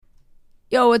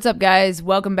Yo, what's up, guys?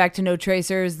 Welcome back to No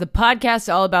Tracers, the podcast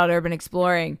all about urban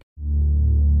exploring.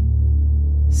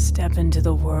 Step into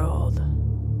the world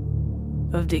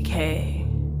of decay,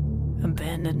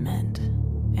 abandonment,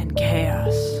 and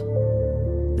chaos.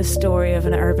 The story of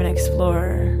an urban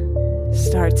explorer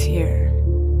starts here,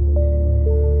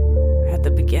 at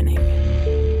the beginning.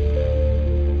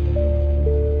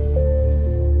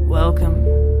 Welcome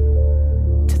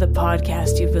to the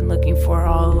podcast you've been looking for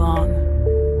all along.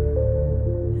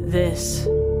 This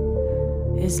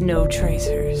is No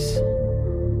Tracers.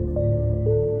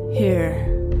 Here,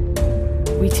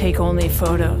 we take only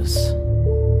photos.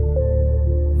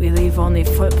 We leave only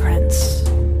footprints.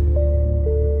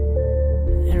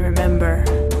 And remember,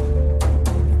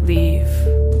 leave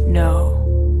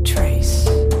no trace.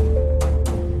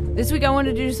 This week I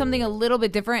wanted to do something a little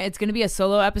bit different. It's going to be a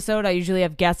solo episode. I usually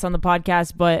have guests on the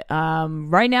podcast, but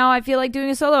right now I feel like doing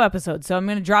a solo episode. So I'm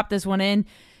going to drop this one in.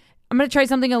 I'm going to try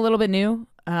something a little bit new.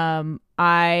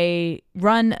 I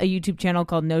run a YouTube channel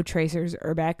called No Tracers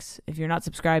Urbex. If you're not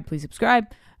subscribed, please subscribe.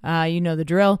 You know the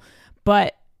drill.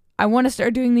 But I want to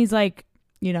start doing these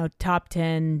top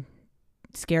 10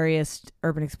 scariest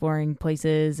urban exploring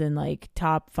places and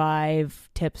top 5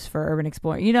 tips for urban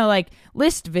exploring.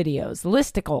 List videos,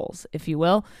 listicles, if you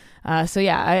will.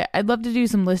 I'd love to do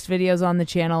some list videos on the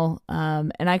channel.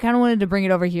 And I kind of wanted to bring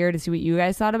it over here to see what you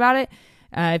guys thought about it.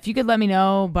 If you could let me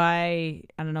know by,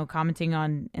 commenting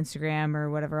on Instagram or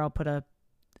whatever, I'll put a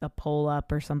poll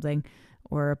up or something,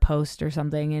 or a post or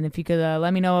something. And if you could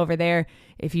let me know over there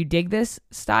if you dig this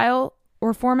style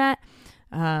or format.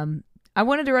 I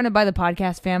wanted to run it by the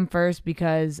podcast fam first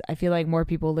because I feel like more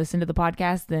people listen to the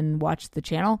podcast than watch the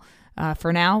channel,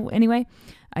 for now anyway.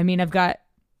 I mean, I've got,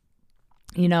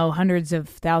 hundreds of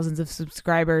thousands of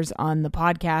subscribers on the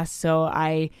podcast, so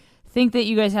I think that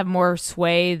you guys have more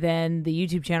sway than the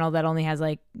YouTube channel that only has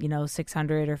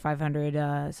 600 or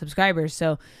 500 subscribers.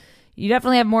 So you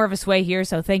definitely have more of a sway here.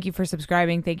 So thank you for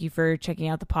subscribing. Thank you for checking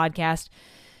out the podcast.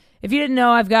 If you didn't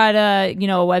know, I've got a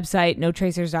website,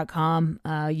 notracers.com.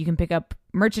 You can pick up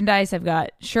merchandise. I've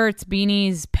got shirts,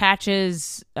 beanies,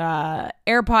 patches,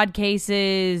 AirPod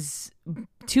cases,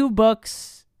 2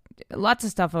 books, lots of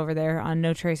stuff over there on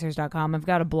notracers.com. I've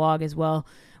got a blog as well,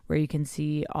 where you can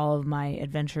see all of my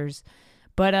adventures.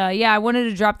 But I wanted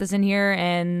to drop this in here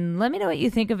and let me know what you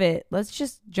think of it. Let's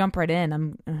just jump right in.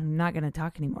 I'm not going to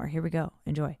talk anymore. Here we go.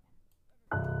 Enjoy.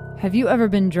 Have you ever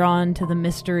been drawn to the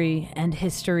mystery and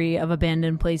history of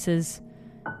abandoned places?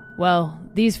 Well,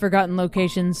 these forgotten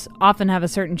locations often have a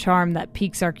certain charm that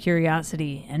piques our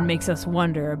curiosity and makes us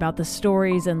wonder about the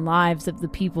stories and lives of the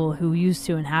people who used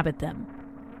to inhabit them.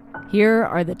 Here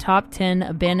are the top 10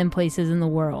 abandoned places in the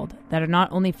world that are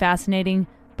not only fascinating,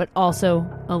 but also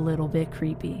a little bit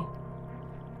creepy.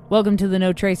 Welcome to the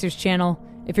No Tracers channel.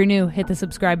 If you're new, hit the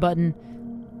subscribe button.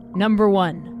 Number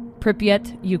 1,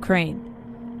 Pripyat, Ukraine.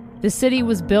 The city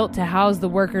was built to house the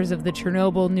workers of the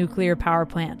Chernobyl nuclear power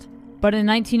plant. But in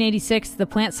 1986, the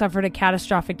plant suffered a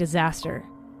catastrophic disaster.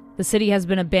 The city has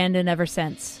been abandoned ever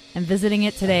since, and visiting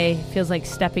it today feels like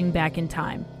stepping back in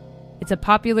time. It's a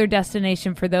popular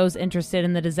destination for those interested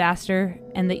in the disaster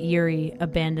and the eerie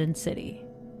abandoned city.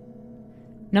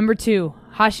 Number 2,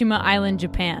 Hashima Island,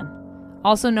 Japan.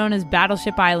 Also known as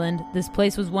Battleship Island, this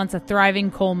place was once a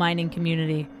thriving coal mining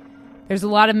community. There's a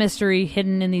lot of mystery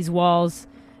hidden in these walls,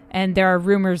 and there are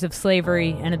rumors of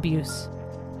slavery and abuse.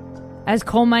 As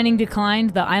coal mining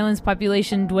declined, the island's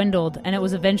population dwindled, and it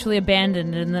was eventually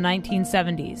abandoned in the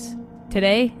 1970s.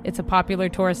 Today, it's a popular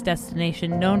tourist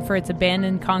destination known for its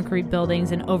abandoned concrete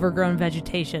buildings and overgrown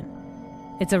vegetation.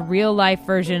 It's a real-life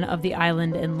version of the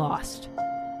island in Lost.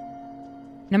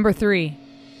 Number 3,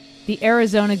 the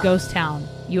Arizona Ghost Town,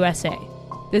 USA.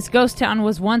 This ghost town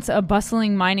was once a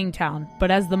bustling mining town,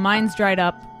 but as the mines dried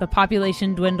up, the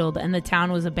population dwindled and the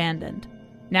town was abandoned.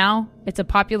 Now, it's a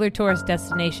popular tourist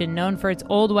destination known for its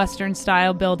old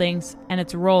Western-style buildings and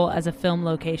its role as a film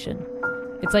location.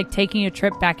 It's like taking a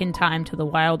trip back in time to the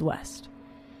Wild West.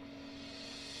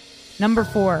 Number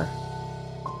 4,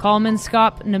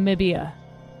 Kalmanskap, Namibia.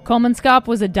 Kalmanskap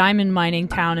was a diamond mining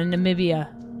town in Namibia,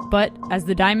 but as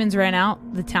the diamonds ran out,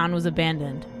 the town was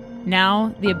abandoned.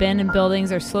 Now, the abandoned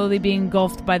buildings are slowly being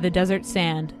engulfed by the desert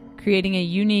sand, creating a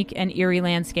unique and eerie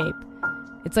landscape.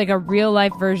 It's like a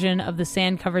real-life version of the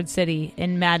sand-covered city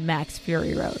in Mad Max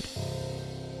Fury Road.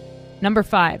 Number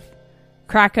 5,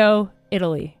 Krakow,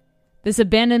 Italy. This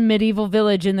abandoned medieval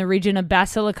village in the region of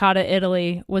Basilicata,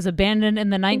 Italy, was abandoned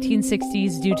in the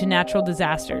 1960s due to natural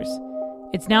disasters.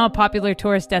 It's now a popular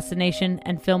tourist destination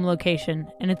and film location,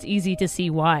 and it's easy to see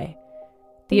why.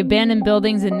 The abandoned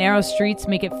buildings and narrow streets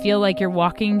make it feel like you're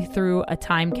walking through a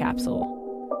time capsule.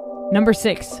 Number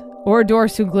 6,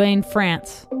 Oradour-sur-Glane,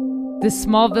 France. This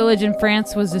small village in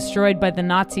France was destroyed by the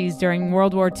Nazis during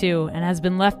World War II and has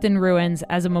been left in ruins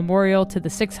as a memorial to the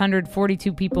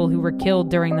 642 people who were killed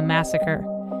during the massacre.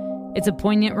 It's a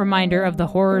poignant reminder of the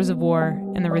horrors of war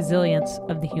and the resilience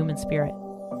of the human spirit.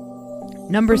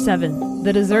 Number 7,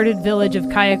 the deserted village of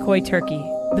Kayaköy, Turkey.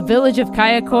 The village of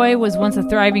Kayaköy was once a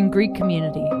thriving Greek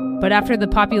community, but after the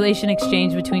population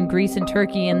exchange between Greece and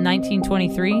Turkey in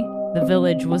 1923, the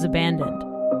village was abandoned.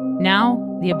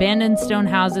 Now, the abandoned stone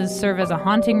houses serve as a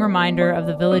haunting reminder of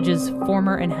the village's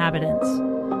former inhabitants.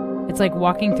 It's like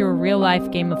walking through a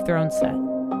real-life Game of Thrones set.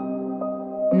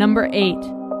 Number 8,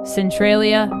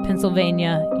 Centralia,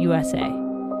 Pennsylvania, USA.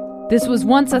 This was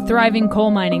once a thriving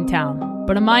coal mining town,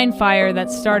 but a mine fire that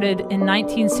started in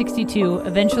 1962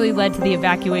 eventually led to the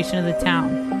evacuation of the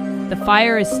town. The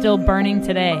fire is still burning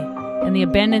today, and the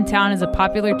abandoned town is a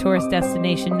popular tourist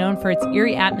destination known for its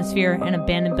eerie atmosphere and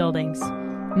abandoned buildings.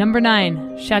 Number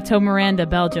 9, Chateau Miranda,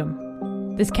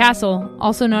 Belgium. This castle,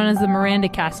 also known as the Miranda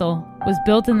Castle, was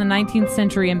built in the 19th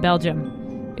century in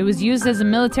Belgium. It was used as a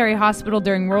military hospital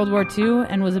during World War II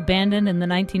and was abandoned in the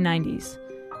 1990s.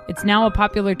 It's now a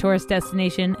popular tourist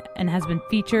destination and has been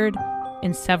featured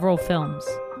in several films.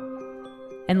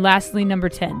 And lastly, number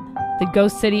 10, the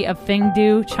ghost city of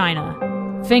Fengdu, China.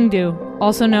 Fengdu,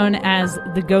 also known as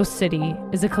the Ghost City,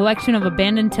 is a collection of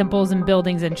abandoned temples and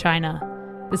buildings in China.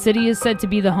 The city is said to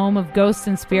be the home of ghosts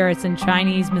and spirits in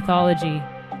Chinese mythology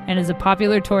and is a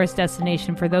popular tourist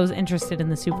destination for those interested in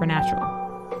the supernatural.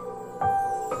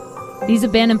 These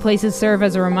abandoned places serve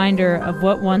as a reminder of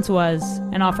what once was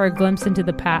and offer a glimpse into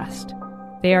the past.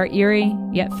 They are eerie,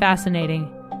 yet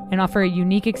fascinating, and offer a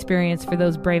unique experience for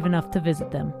those brave enough to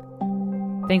visit them.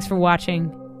 Thanks for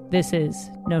watching. This is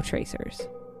No Tracers.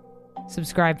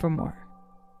 Subscribe for more.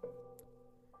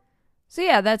 So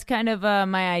yeah, that's kind of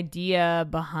my idea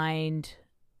behind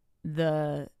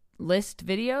the list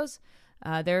videos.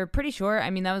 They're pretty short. I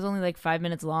mean, that was only like 5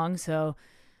 minutes long, so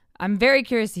I'm very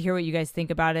curious to hear what you guys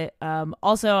think about it.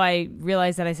 Also, I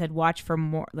realized that I said watch for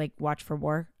more.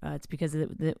 It's because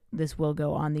this will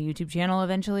go on the YouTube channel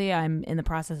eventually. I'm in the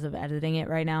process of editing it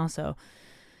right now, so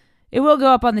it will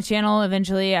go up on the channel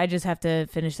eventually. I just have to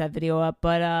finish that video up.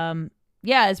 But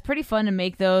yeah, it's pretty fun to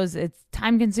make those. It's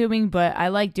time consuming, but I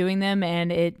like doing them,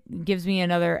 and it gives me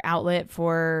another outlet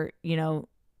for,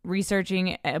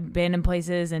 researching abandoned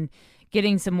places and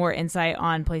getting some more insight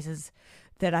on places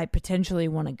that I potentially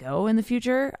want to go in the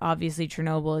future. Obviously,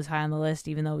 Chernobyl is high on the list,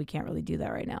 even though we can't really do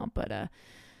that right now. But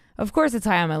of course, it's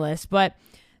high on my list. But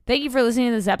thank you for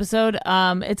listening to this episode.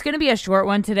 It's going to be a short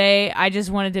one today. I just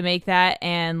wanted to make that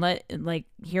and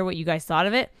hear what you guys thought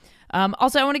of it.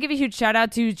 Also, I want to give a huge shout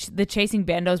out to the Chasing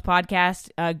Bandos podcast.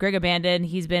 Greg Abandon,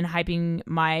 he's been hyping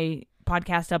my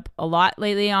podcast up a lot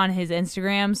lately on his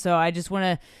Instagram. So I just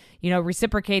want to,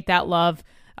 reciprocate that love.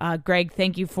 Greg,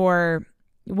 thank you for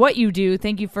what you do.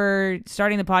 Thank you for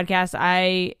starting the podcast.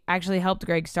 I actually helped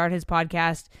Greg start his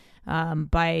podcast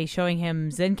by showing him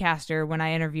Zencastr. When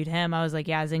I interviewed him, I was like,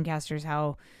 yeah, Zencastr is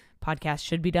how podcasts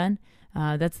should be done.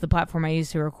 That's the platform I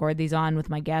use to record these on with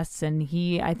my guests. And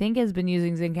he, I think, has been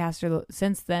using Zencastr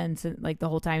since then, the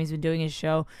whole time he's been doing his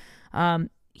show.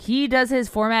 He does his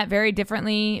format very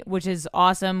differently, which is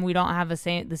awesome. We don't have the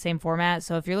same format.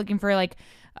 So if you're looking for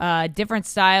different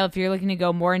style, if you're looking to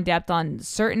go more in depth on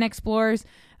certain explorers,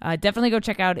 definitely go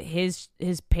check out his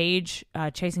page,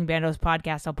 Chasing Bandos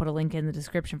podcast. I'll put a link in the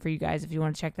description for you guys if you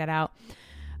want to check that out.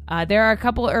 There are a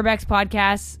couple Urbex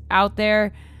podcasts out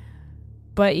there,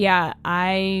 but yeah,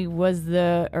 I was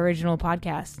the original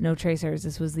podcast, No Tracers.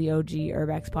 This was the OG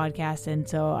Urbex podcast, and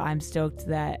so I'm stoked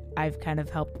that I've kind of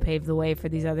helped pave the way for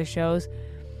these other shows.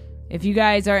 If you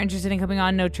guys are interested in coming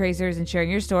on No Tracers and sharing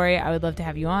your story, I would love to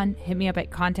have you on. Hit me up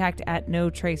at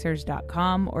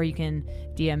contact@notracers.com, or you can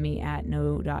DM me at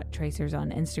no.tracers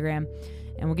on Instagram,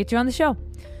 and we'll get you on the show.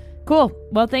 Cool.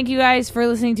 Well, thank you guys for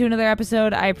listening to another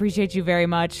episode. I appreciate you very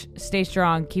much. Stay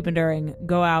strong. Keep enduring.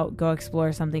 Go out. Go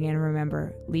explore something. And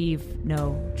remember, leave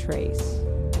no trace.